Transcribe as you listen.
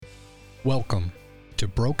Welcome to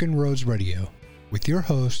Broken Roads Radio with your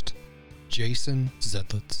host, Jason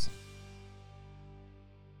Zedlitz.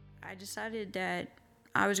 I decided that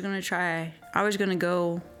I was going to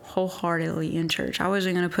go wholeheartedly in church. I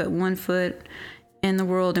wasn't going to put one foot in the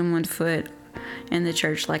world and one foot in the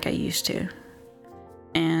church like I used to.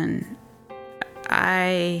 And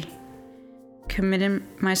I committed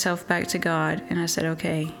myself back to God, and I said,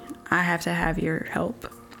 okay, I have to have your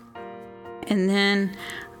help. And then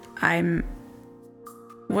I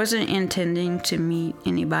wasn't intending to meet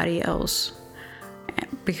anybody else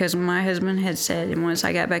because my husband had said, and once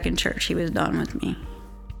I got back in church, he was done with me.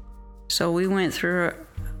 So we went through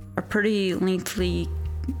a pretty lengthy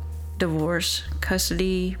divorce,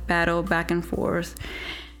 custody battle back and forth,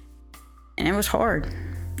 and it was hard.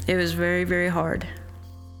 It was very, very hard.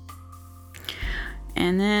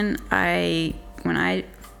 And then when I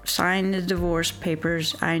signed the divorce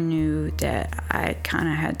papers, I knew that I kind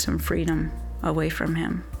of had some freedom away from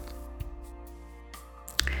him.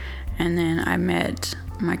 And then I met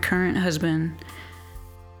my current husband.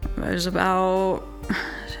 It was about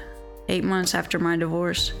 8 months after my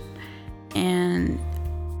divorce, and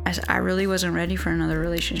I really wasn't ready for another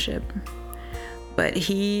relationship. But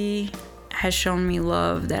he has shown me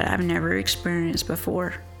love that I've never experienced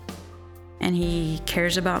before. And he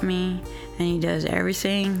cares about me, and he does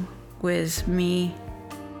everything with me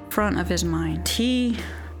front of his mind. He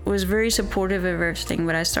was very supportive of everything,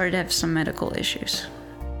 but I started to have some medical issues.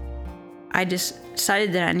 I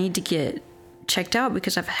decided that I need to get checked out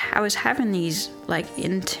because I was having these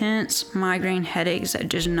intense migraine headaches that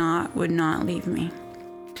just would not leave me.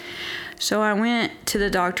 So I went to the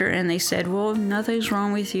doctor, and they said, well, nothing's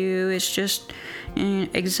wrong with you. It's just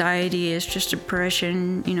anxiety. It's just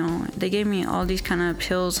depression. They gave me all these kind of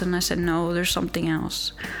pills, and I said, no, there's something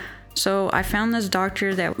else. So I found this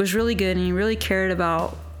doctor that was really good, and he really cared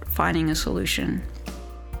about finding a solution.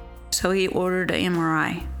 So he ordered an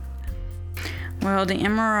MRI. Well, the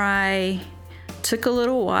MRI took a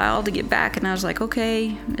little while to get back, and I was like,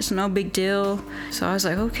 okay, it's no big deal. So I was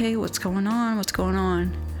like, okay, what's going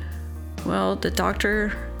on? Well, the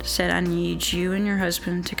doctor said, I need you and your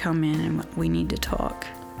husband to come in and we need to talk.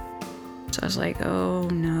 So I was like, oh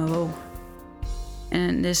no.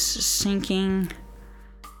 And this sinking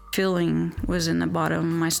feeling was in the bottom of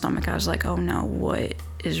my stomach. I was like, oh no, what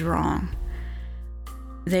is wrong?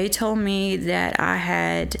 They told me that I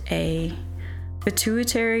had a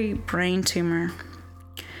pituitary brain tumor,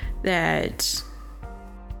 that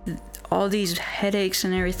all these headaches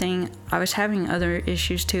and everything, I was having other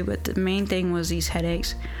issues too, but the main thing was these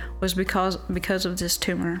headaches was because of this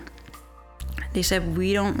tumor. They said,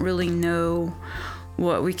 we don't really know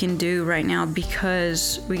what we can do right now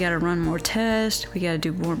because we got to run more tests, we got to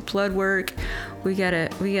do more blood work, we got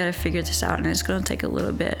to figure this out, and it's going to take a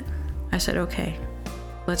little bit. I said, okay,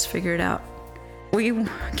 let's figure it out. We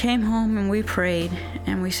came home and we prayed,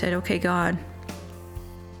 and we said, okay, God,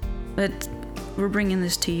 we're bringing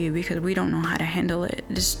this to you because we don't know how to handle it.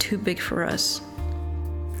 It's too big for us.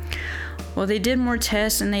 Well, they did more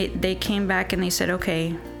tests, and they came back and they said,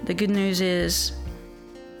 okay, the good news is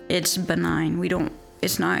it's benign.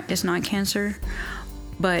 It's not cancer,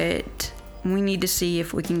 but we need to see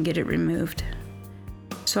if we can get it removed.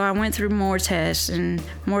 So I went through more tests and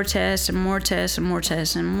more tests and more tests and more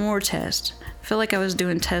tests and more tests. I feel like I was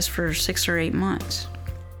doing tests for 6 or 8 months.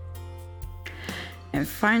 And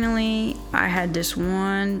finally, I had this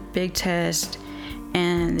one big test,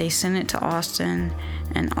 and they sent it to Austin.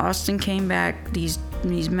 And Austin came back, these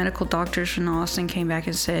medical doctors from Austin came back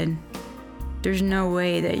and said, there's no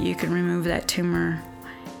way that you can remove that tumor.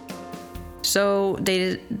 So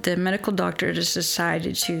the medical doctor just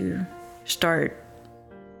decided to start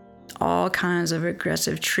all kinds of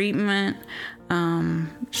aggressive treatment to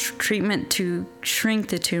shrink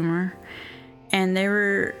the tumor. And they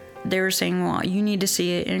were saying, well, you need to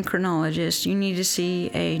see an endocrinologist, you need to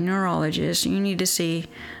see a neurologist, you need to see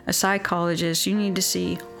a psychologist, you need to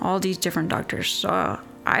see all these different doctors. So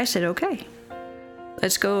I said, okay,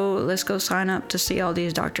 let's go sign up to see all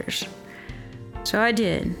these doctors. So I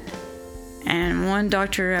did. And one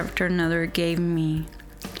doctor after another gave me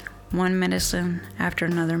one medicine after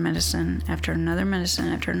another medicine after another medicine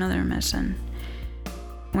after another medicine.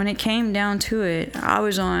 When it came down to it, I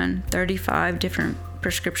was on 35 different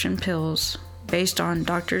prescription pills based on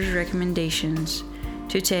doctors' recommendations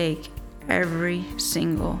to take every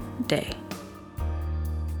single day.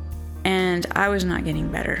 And I was not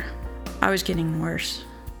getting better. I was getting worse.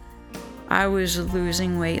 I was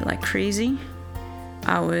losing weight like crazy.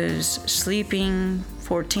 I was sleeping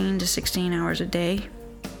 14 to 16 hours a day.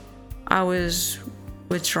 I was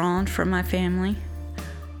withdrawn from my family.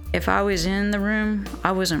 if I was in the room,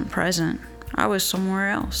 I wasn't present. I was somewhere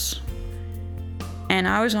else. And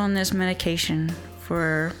I was on this medication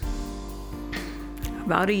for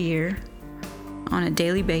about a year on a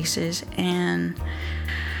daily basis. And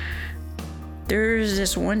there's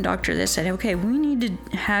this one doctor that said, okay, we need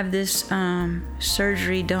to have this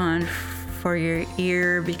surgery done for your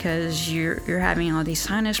ear because you're having all these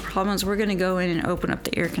sinus problems. We're going to go in and open up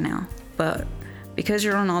the ear canal. But because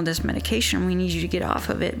you're on all this medication, we need you to get off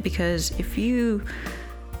of it, because if you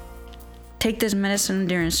take this medicine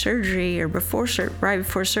during surgery or right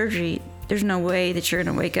before surgery, there's no way that you're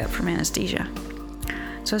going to wake up from anesthesia.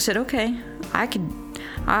 So I said, okay,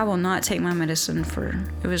 I will not take my medicine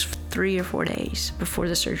it was 3 or 4 days before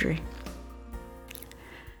the surgery.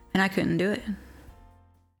 And I couldn't do it.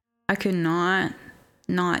 I could not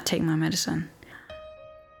take my medicine.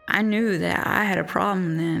 I knew that I had a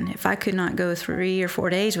problem then. If I could not go 3 or 4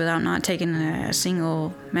 days without not taking a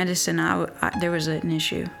single medicine, there was an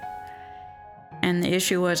issue. And the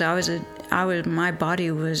issue was my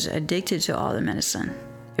body was addicted to all the medicine.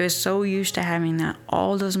 It was so used to having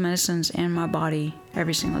all those medicines in my body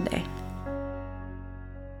every single day.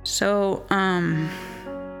 So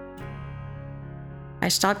I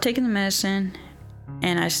stopped taking the medicine,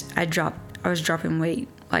 and I was dropping weight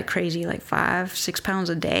like crazy, like 5-6 pounds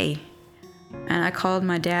a day. And I called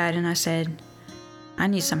my dad and I said, I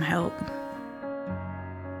need some help,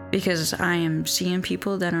 because I am seeing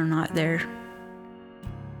people that are not there.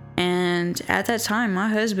 And at that time, my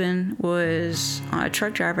husband was a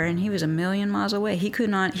truck driver, and he was 1,000,000 miles away. He could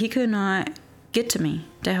not get to me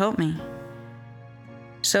to help me.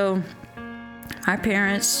 So my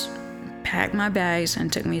parents packed my bags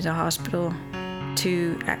and took me to the hospital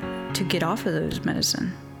to get off of those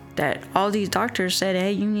medicine. That all these doctors said,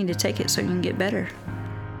 hey, you need to take it so you can get better.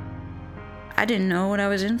 I didn't know what I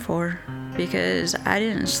was in for, because I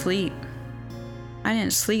didn't sleep. I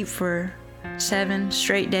didn't sleep for 7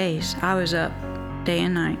 straight days. I was up day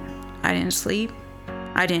and night. I didn't sleep.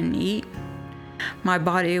 I didn't eat. My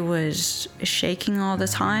body was shaking all the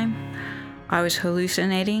time. I was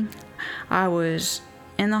hallucinating. I was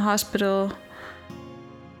in the hospital,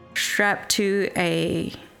 strapped to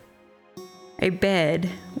a bed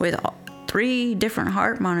with 3 different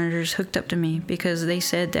heart monitors hooked up to me, because they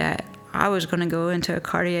said that I was going to go into a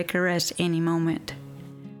cardiac arrest any moment,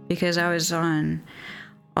 because I was on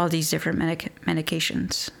all these different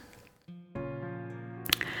medications.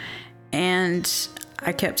 And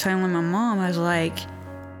I kept telling my mom, I was like,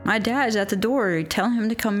 my dad's at the door, tell him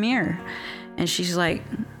to come here. And she's like,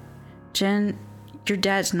 Jen, your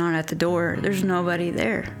dad's not at the door. There's nobody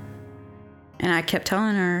there. And I kept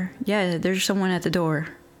telling her, yeah, there's someone at the door.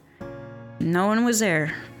 No one was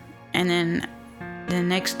there. And then the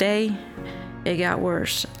next day, it got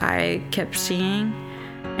worse. I kept seeing,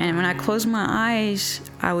 and when I closed my eyes,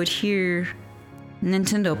 I would hear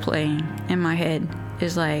Nintendo playing in my head.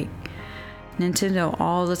 It's like Nintendo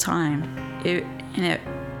all the time.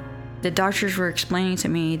 The doctors were explaining to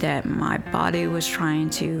me that my body was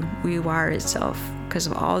trying to rewire itself because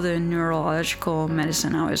of all the neurological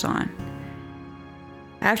medicine I was on.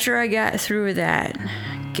 After I got through with that,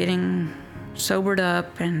 getting sobered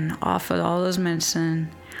up and off of all those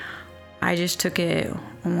medicine, I just took it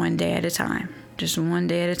one day at a time. Just one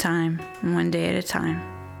day at a time, one day at a time,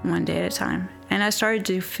 one day at a time. And I started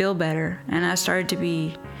to feel better, and I started to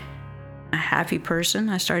be a happy person.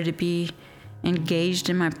 I started to be engaged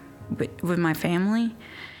with my family.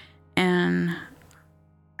 And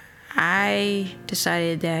I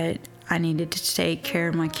decided that I needed to take care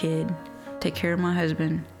of my kid, take care of my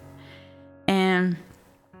husband. And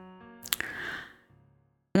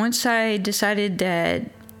once I decided that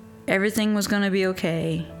everything was going to be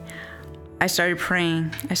okay, I started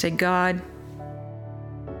praying. I said, God,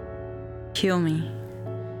 heal me.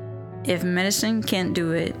 If medicine can't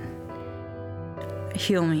do it,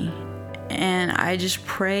 heal me. And I just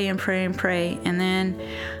pray and pray and pray. And then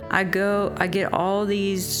I get all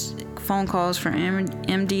these phone calls from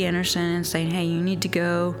MD Anderson saying, hey, you need to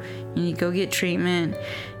go get treatment.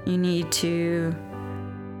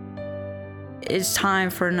 It's time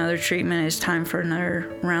for another treatment. It's time for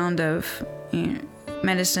another round of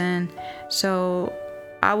medicine. So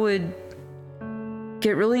I would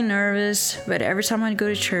get really nervous, but every time I'd go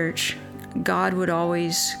to church, God would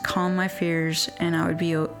always calm my fears, and I would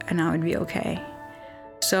be okay.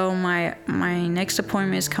 So my next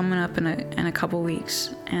appointment is coming up in a couple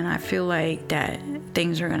weeks, and I feel like that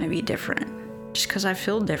things are going to be different, just because I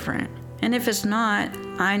feel different. And if it's not,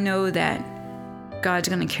 I know that God's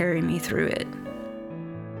going to carry me through it.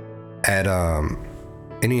 At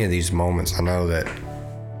any of these moments, I know that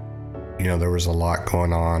there was a lot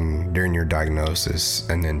going on during your diagnosis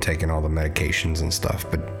and then taking all the medications and stuff.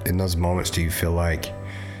 But in those moments, do you ever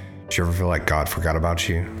feel like God forgot about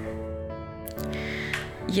you?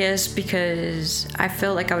 Yes, because I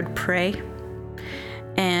felt like I would pray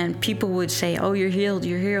and people would say, oh, you're healed,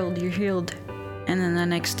 you're healed, you're healed. And then the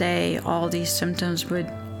next day, all these symptoms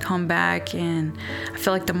would come back, and I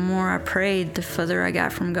felt like the more I prayed, the further I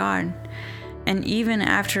got from God. And even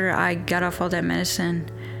after I got off all that medicine,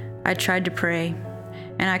 I tried to pray,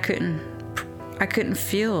 and I couldn't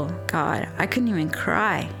feel God. I couldn't even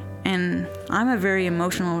cry. And I'm a very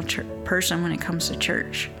emotional person when it comes to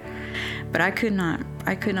church, but I could not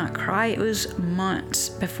cry. It was months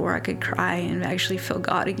before I could cry and actually feel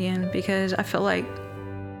God again, because I felt like,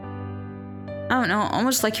 I don't know,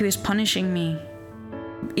 almost like he was punishing me,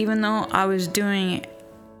 even though I was doing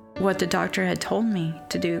what the doctor had told me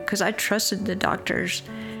to do, because I trusted the doctors.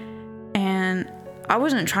 And I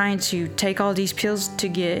wasn't trying to take all these pills to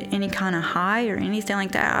get any kind of high or anything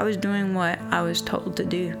like that. I was doing what I was told to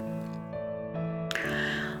do.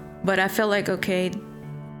 But I felt like, okay,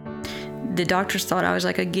 the doctors thought I was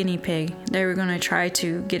like a guinea pig. They were going to try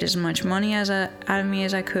to get as much money out of me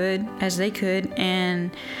as they could,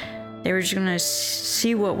 and they were just going to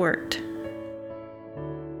see what worked.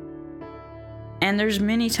 And there's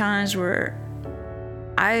many times where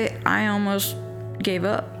I almost gave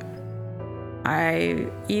up.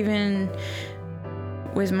 Even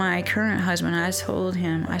with my current husband, I told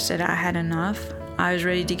him, I said I had enough. I was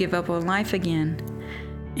ready to give up on life again.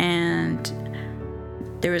 And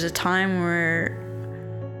there was a time where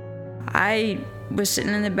I was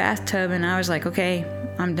sitting in the bathtub and I was like, okay,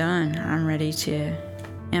 I'm done. I'm ready to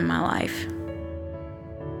end my life.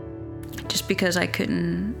 Just because I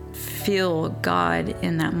couldn't feel God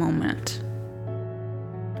in that moment.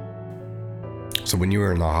 So when you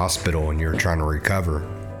were in the hospital and you were trying to recover,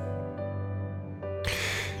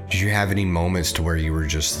 did you have any moments to where you were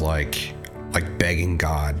just like begging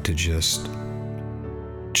God to just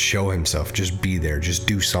show himself, just be there, just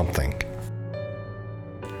do something?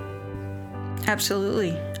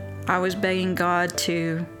 Absolutely. I was begging God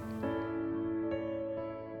to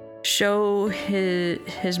show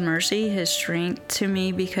his mercy, his strength to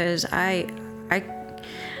me, because I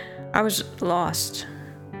was lost.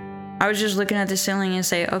 I was just looking at the ceiling and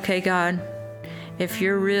say, okay, God, if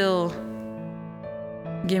you're real,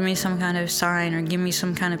 give me some kind of sign or give me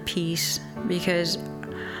some kind of peace, because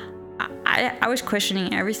I was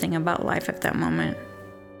questioning everything about life at that moment.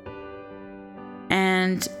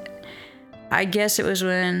 And I guess it was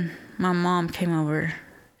when my mom came over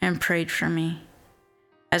and prayed for me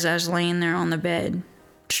as I was laying there on the bed,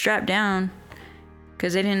 strapped down,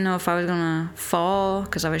 because they didn't know if I was gonna fall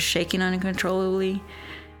because I was shaking uncontrollably.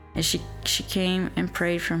 And she came and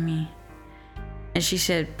prayed for me. And she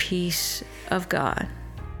said, peace of God,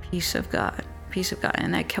 peace of God, peace of God.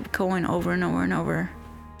 And that kept going over and over and over.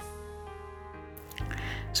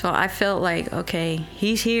 So I felt like, okay,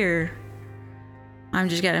 he's here. I'm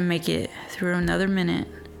just got to make it through another minute,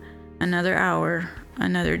 another hour,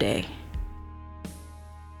 another day.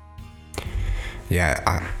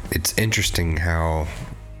 Yeah, it's interesting how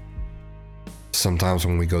sometimes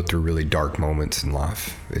when we go through really dark moments in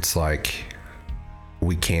life, it's like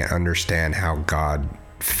we can't understand how God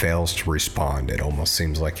fails to respond. It almost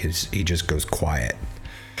seems like he just goes quiet.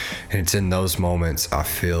 And it's in those moments I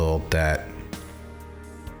feel that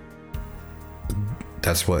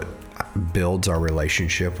that's what builds our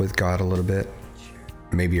relationship with God a little bit.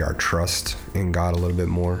 Maybe our trust in God a little bit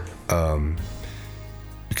more.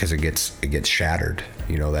 Because it gets shattered,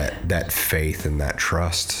 that faith and that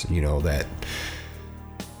trust,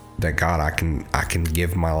 that God, I can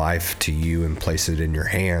give my life to you and place it in your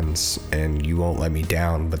hands and you won't let me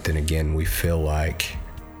down. But then again, we feel like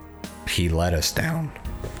he let us down.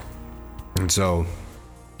 And so,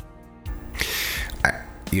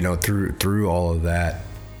 through all of that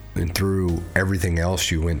and through everything else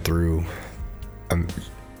you went through,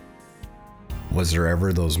 was there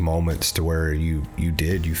ever those moments to where you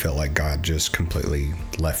felt like God just completely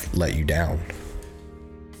let you down?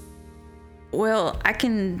 Well, I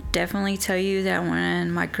can definitely tell you that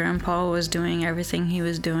when my grandpa was doing everything he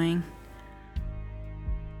was doing,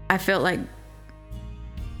 I felt like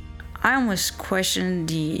I almost questioned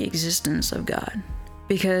the existence of God,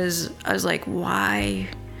 because I was like, why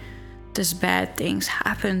does bad things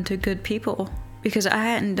happen to good people? Because I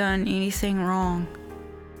hadn't done anything wrong.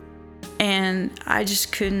 And I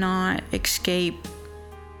just could not escape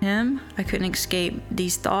him. I couldn't escape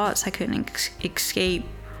these thoughts. I couldn't escape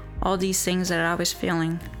all these things that I was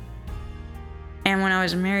feeling. And when I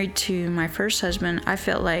was married to my first husband, I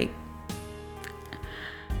felt like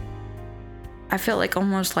I felt like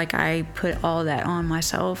almost like I put all that on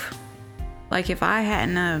myself. Like if I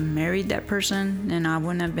hadn't married that person, then I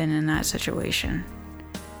wouldn't have been in that situation.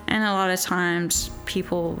 And a lot of times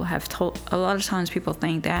people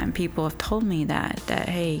think that, and people have told me that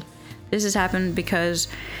hey, this has happened because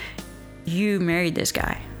you married this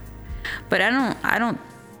guy. But I don't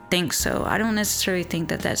think so. I don't necessarily think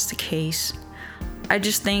that that's the case. I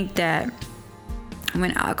just think that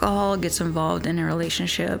when alcohol gets involved in a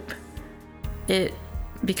relationship, it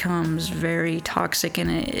becomes very toxic, and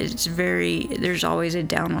there's always a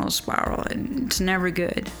downward spiral, and it's never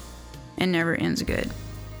good. It never ends good.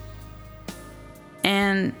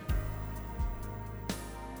 And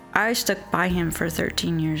I stuck by him for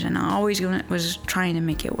 13 years, and I always was trying to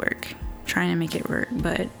make it work.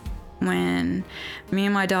 But when me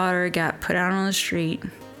and my daughter got put out on the street,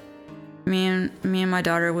 me and my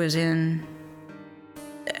daughter was in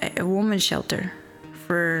a woman's shelter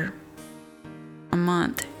for a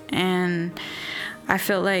month, and I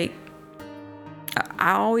felt like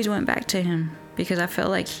I always went back to him because I felt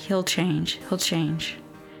like he'll change,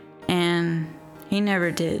 and he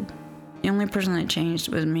never did. The only person that changed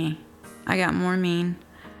was me. I got more mean,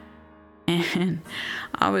 and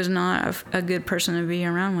I was not a good person to be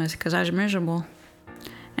around with because I was miserable.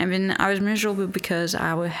 I was miserable because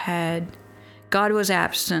God was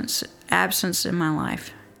absence in my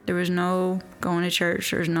life. There was no going to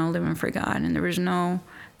church, there was no living for God, and there was no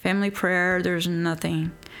family prayer, there was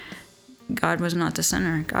nothing. God was not the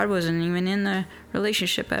center. God wasn't even in the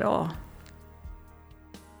relationship at all.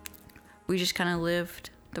 We just kind of lived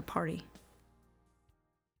the party.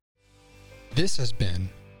 This has been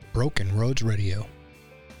Broken Roads Radio.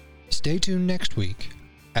 Stay tuned next week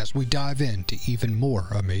as we dive into even more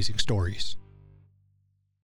amazing stories.